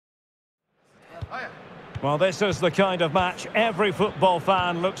Well, this is the kind of match every football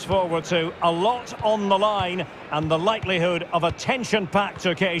fan looks forward to. A lot on the line and the likelihood of a tension-packed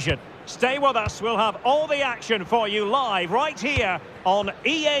occasion. Stay with us, we'll have all the action for you live right here on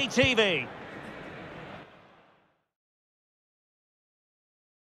EA TV.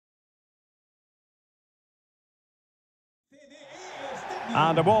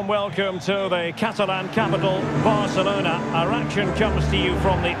 And a warm welcome to the Catalan capital, Barcelona. Our action comes to you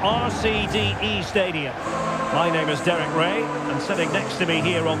from the RCD Stadium. My name is Derek Ray, and sitting next to me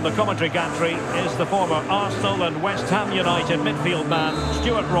here on the commentary gantry is the former Arsenal and West Ham United midfield man,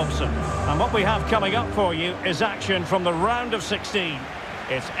 Stuart Robson. And what we have coming up for you is action from the round of 16.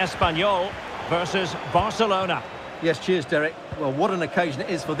 It's Espanyol versus Barcelona. Yes, cheers, Derek. Well, what an occasion it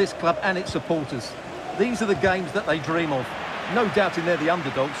is for this club and its supporters. These are the games that they dream of. No doubting they're the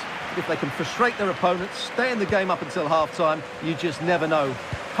underdogs. If they can frustrate their opponents, stay in the game up until half-time, you just never know.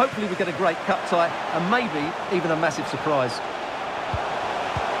 Hopefully we get a great cup tie and maybe even a massive surprise.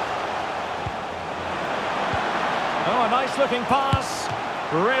 Oh, a nice-looking pass.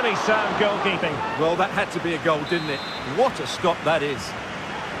 Really sound goalkeeping. Well, that had to be a goal, didn't it? What a stop that is.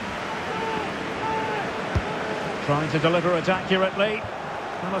 Trying to deliver it accurately.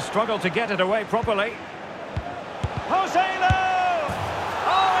 And a struggle to get it away properly. Joselu!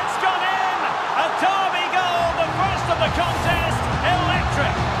 Oh, it's gone in! A derby goal, the first of the contest,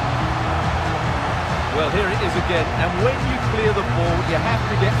 electric! Well, here it is again, and when you clear the ball, you have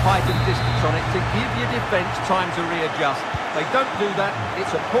to get height and distance on it to give your defence time to readjust. They don't do that,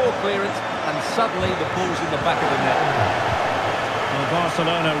 it's a poor clearance, and suddenly the ball's in the back of the net. Well,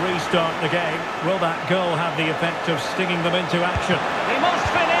 Barcelona restart the game. Will that goal have the effect of stinging them into action? He must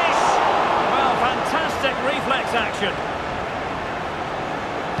finish! Well, fantastic reflex action.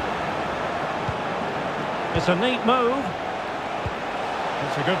 It's a neat move.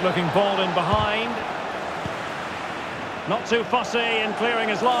 It's a good-looking ball in behind. Not too fussy in clearing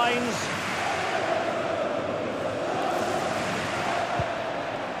his lines.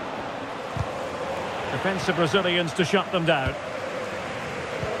 Defensive Brazilians to shut them down.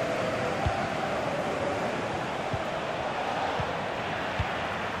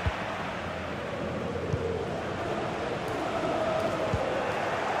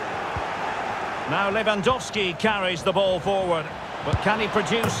 Now Lewandowski carries the ball forward. But can he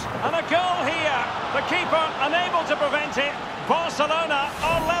produce? And a goal here! The keeper unable to prevent it. Barcelona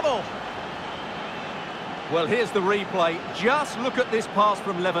are level. Well, here's the replay. Just look at this pass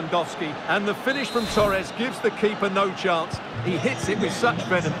from Lewandowski. And the finish from Torres gives the keeper no chance. He hits it with such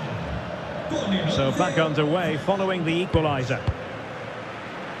venom. So back underway following the equaliser.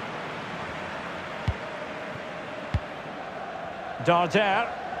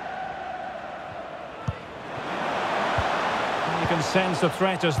 Darder. You can sense the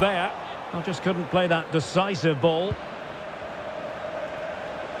threat is there. I just couldn't play that decisive ball.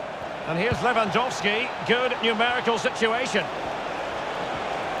 And here's Lewandowski. Good numerical situation.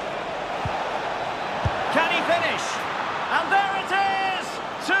 Can he finish? And there it is!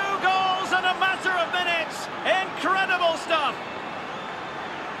 2 goals in a matter of minutes. Incredible stuff.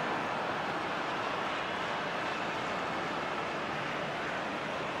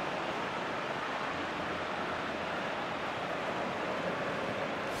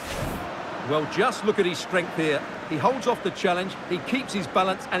 Well, just look at his strength here. He holds off the challenge, he keeps his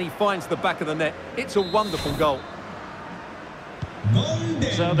balance, and he finds the back of the net. It's a wonderful goal.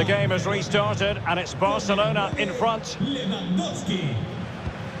 So the game has restarted, and it's Barcelona in front. Lewandowski.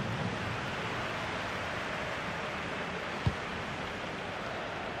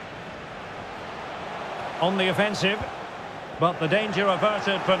 On the offensive, but the danger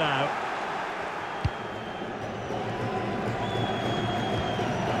averted for now.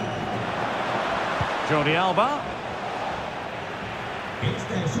 Jordi Alba.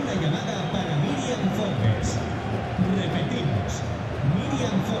 Esta es una llamada para Miriam Forbes. Repetimos,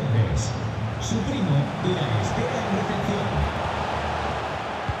 Miriam Forbes. Su primo la espera en recepción.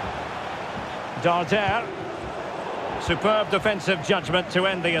 Darder. Superb defensive judgment to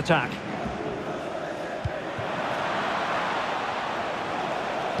end the attack.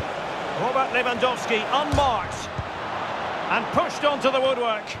 Robert Lewandowski unmarked and pushed onto the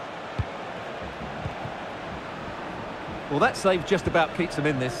woodwork. Well, that save just about keeps them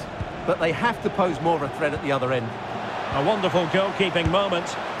in this, but they have to pose more of a threat at the other end. A wonderful goalkeeping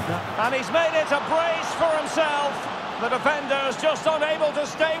moment. And he's made it a brace for himself. The defender's just unable to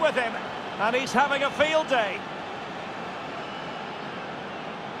stay with him, and he's having a field day.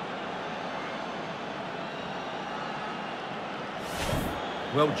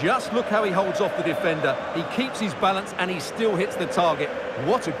 Well, just look how he holds off the defender. He keeps his balance and he still hits the target.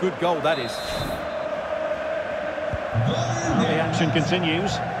 What a good goal that is. Well, the action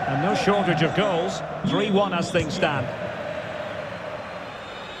continues, and no shortage of goals. 3-1 as things stand.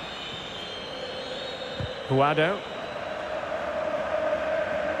 Guado.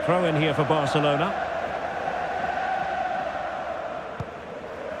 Throw in here for Barcelona.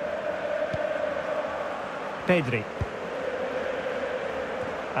 Pedri.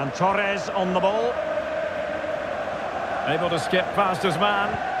 And Torres on the ball. Able to skip past his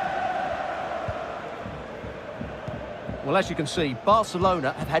man. Well, as you can see,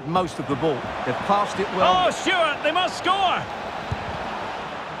 Barcelona have had most of the ball. They've passed it well. Oh, Stewart, they must score!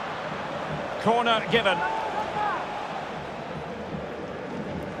 Corner given.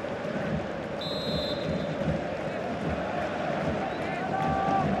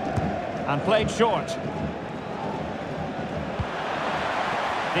 And played short.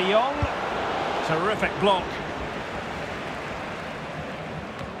 De Jong. Terrific block.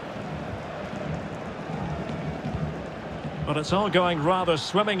 But it's all going rather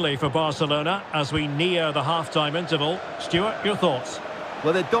swimmingly for Barcelona as we near the half-time interval. Stuart, your thoughts?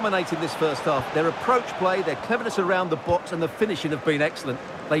 Well, they're dominating this first half. Their approach play, their cleverness around the box and the finishing have been excellent.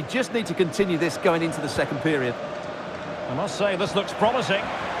 They just need to continue this going into the second period. I must say, this looks promising.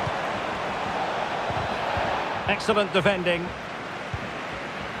 Excellent defending.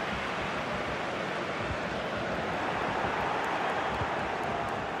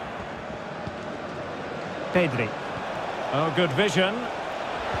 Pedri. Oh, good vision.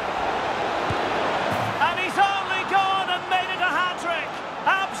 And he's only gone and made it a hat-trick.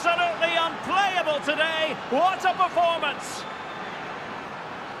 Absolutely unplayable today. What a performance.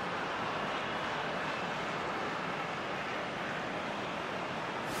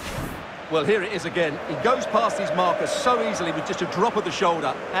 Well, here it is again. He goes past his marker so easily with just a drop of the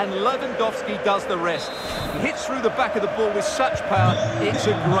shoulder. And Lewandowski does the rest. He hits through the back of the ball with such power. It's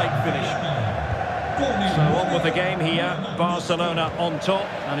a great finish. So on with the game here. Barcelona on top,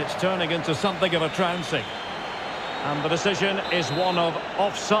 and it's turning into something of a trouncing. And the decision is one of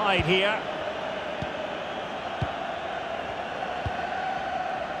offside here.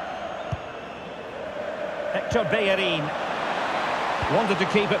 Hector Bellerin wanted to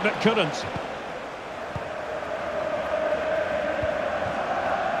keep it but couldn't.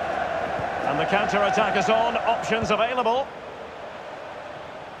 And the counter-attack is on. Options available.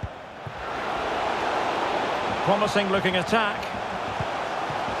 Promising looking attack.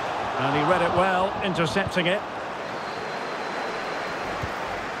 And he read it well, intercepting it.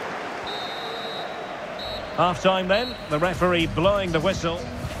 Half-time then, the referee blowing the whistle.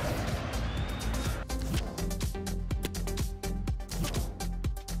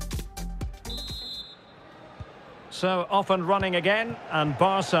 So off and running again, and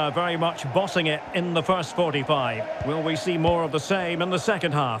Barca very much bossing it in the first 45. Will we see more of the same in the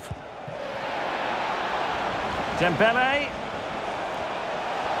second half? Dembele.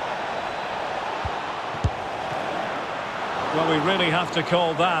 Well, we really have to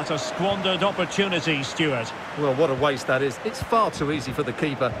call that a squandered opportunity, Stuart. Well, what a waste that is. It's far too easy for the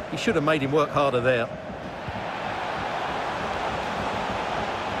keeper. He should have made him work harder there.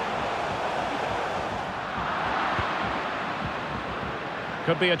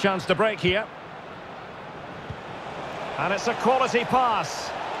 Could be a chance to break here. And it's a quality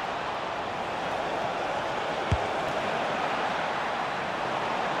pass.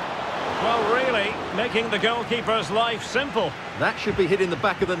 Well, really, making the goalkeeper's life simple. That should be hit in the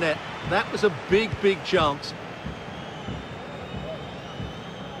back of the net. That was a big, big chance.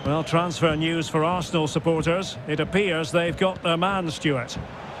 Well, transfer news for Arsenal supporters. It appears they've got their man, Stuart.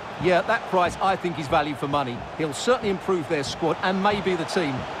 Yeah, that price I think is value for money. He'll certainly improve their squad and maybe the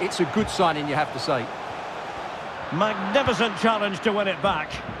team. It's a good signing, you have to say. Magnificent challenge to win it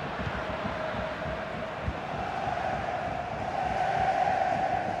back.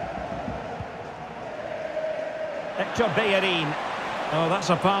 Hector Bellerin. Oh,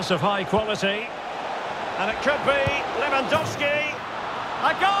 that's a pass of high quality. And it could be Lewandowski.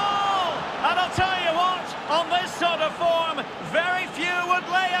 A goal! And I'll tell you what, on this sort of form, very few would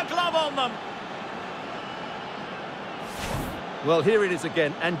lay a glove on them. Well, here it is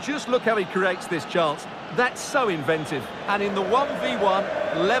again, and just look how he creates this chance. That's so inventive. And in the 1v1,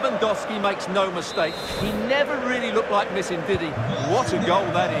 Lewandowski makes no mistake. He never really looked like missing, did he? What a goal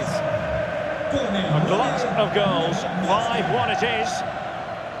that is. A glut of goals. 5-1 it is.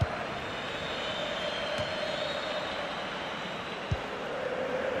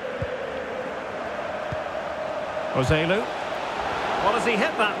 Joselu. Well, as he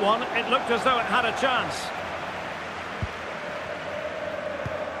hit that one, it looked as though it had a chance.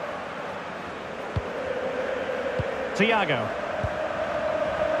 Thiago.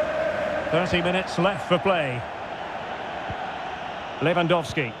 30 minutes left for play.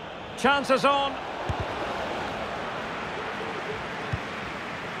 Lewandowski. Chances on.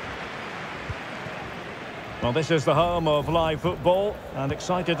 Well, this is the home of live football, and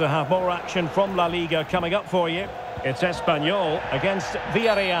excited to have more action from La Liga coming up for you. It's Espanyol against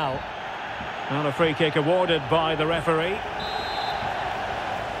Villarreal. And a free kick awarded by the referee.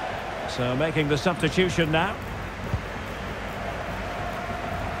 So making the substitution now.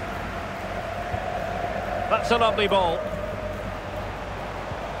 That's a lovely ball.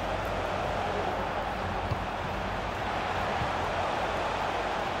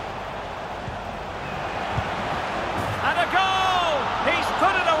 And a goal! He's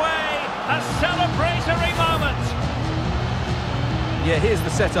put it away! A celebratory moment! Yeah, here's the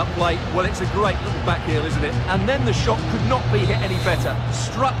set-up play. Well, it's a great little back heel, isn't it? And then the shot could not be hit any better.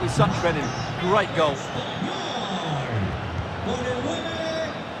 Struck with such venom. Great goal.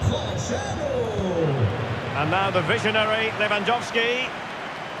 And now the visionary Lewandowski.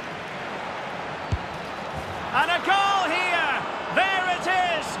 And a goal here! There it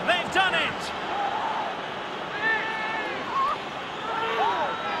is! They've done it!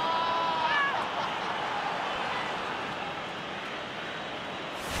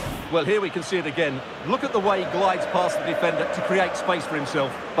 Well, here we can see it again. Look at the way he glides past the defender to create space for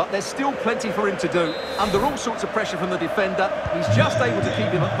himself. But there's still plenty for him to do. Under all sorts of pressure from the defender, he's just able to keep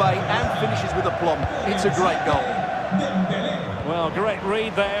him at bay and finishes with aplomb. It's a great goal. Well, great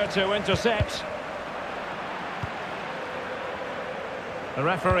read there to intercept. The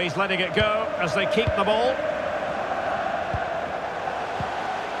referee's letting it go as they keep the ball.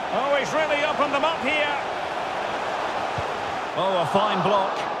 Oh, he's really opened them up here. Oh, a fine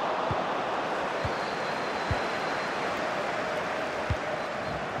block.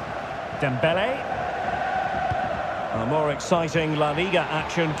 Dembele. A more exciting La Liga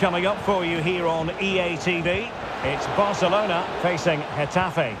action coming up for you here on EA TV. It's Barcelona facing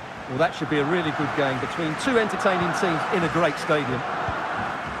Getafe. Well, that should be a really good game between two entertaining teams in a great stadium.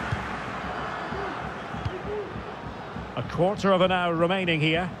 A quarter of an hour remaining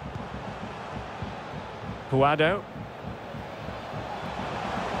here. Puado.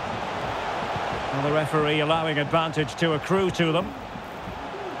 And the referee allowing advantage to accrue to them.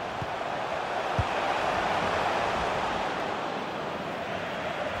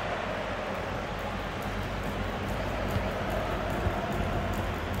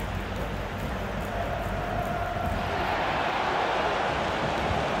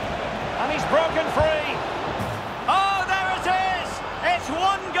 And he's broken free. Oh, there it is! It's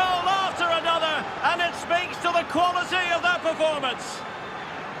one goal after another, and it speaks to the quality of their performance.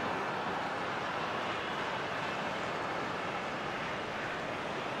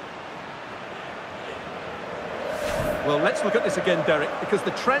 Well, let's look at this again, Derek, because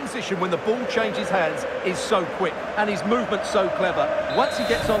the transition when the ball changes hands is so quick and his movement's so clever. Once he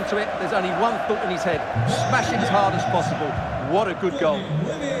gets onto it, there's only one thought in his head: smash it as hard as possible. What a good goal.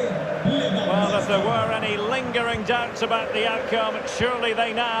 Well, if there were any lingering doubts about the outcome, surely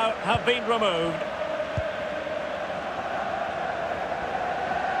they now have been removed.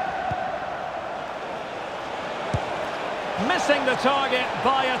 Missing the target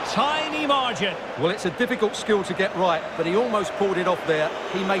by a tiny margin. Well, it's a difficult skill to get right, but he almost pulled it off there.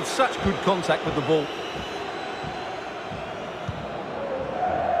 He made such good contact with the ball.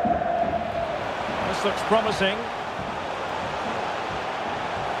 This looks promising.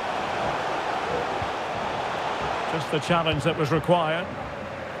 Just the challenge that was required.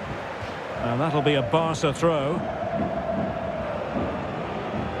 And that'll be a Barca throw.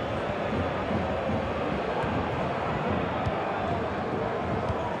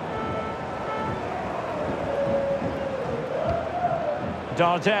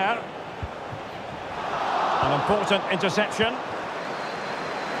 Darder. An important interception.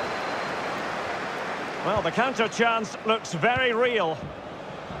 Well, the counter chance looks very real.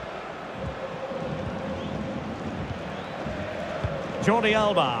 Jordi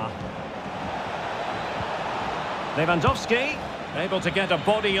Alba. Lewandowski, able to get a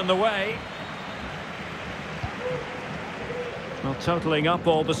body in the way. Well, totalling up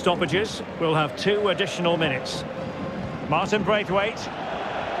all the stoppages, we'll have 2 additional minutes. Martin Braithwaite.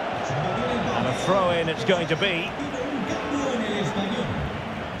 And a throw-in it's going to be.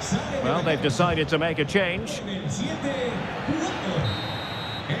 Well, they've decided to make a change.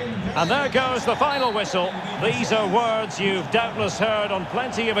 And there goes the final whistle. These are words you've doubtless heard on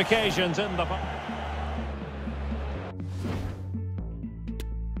plenty of occasions in the...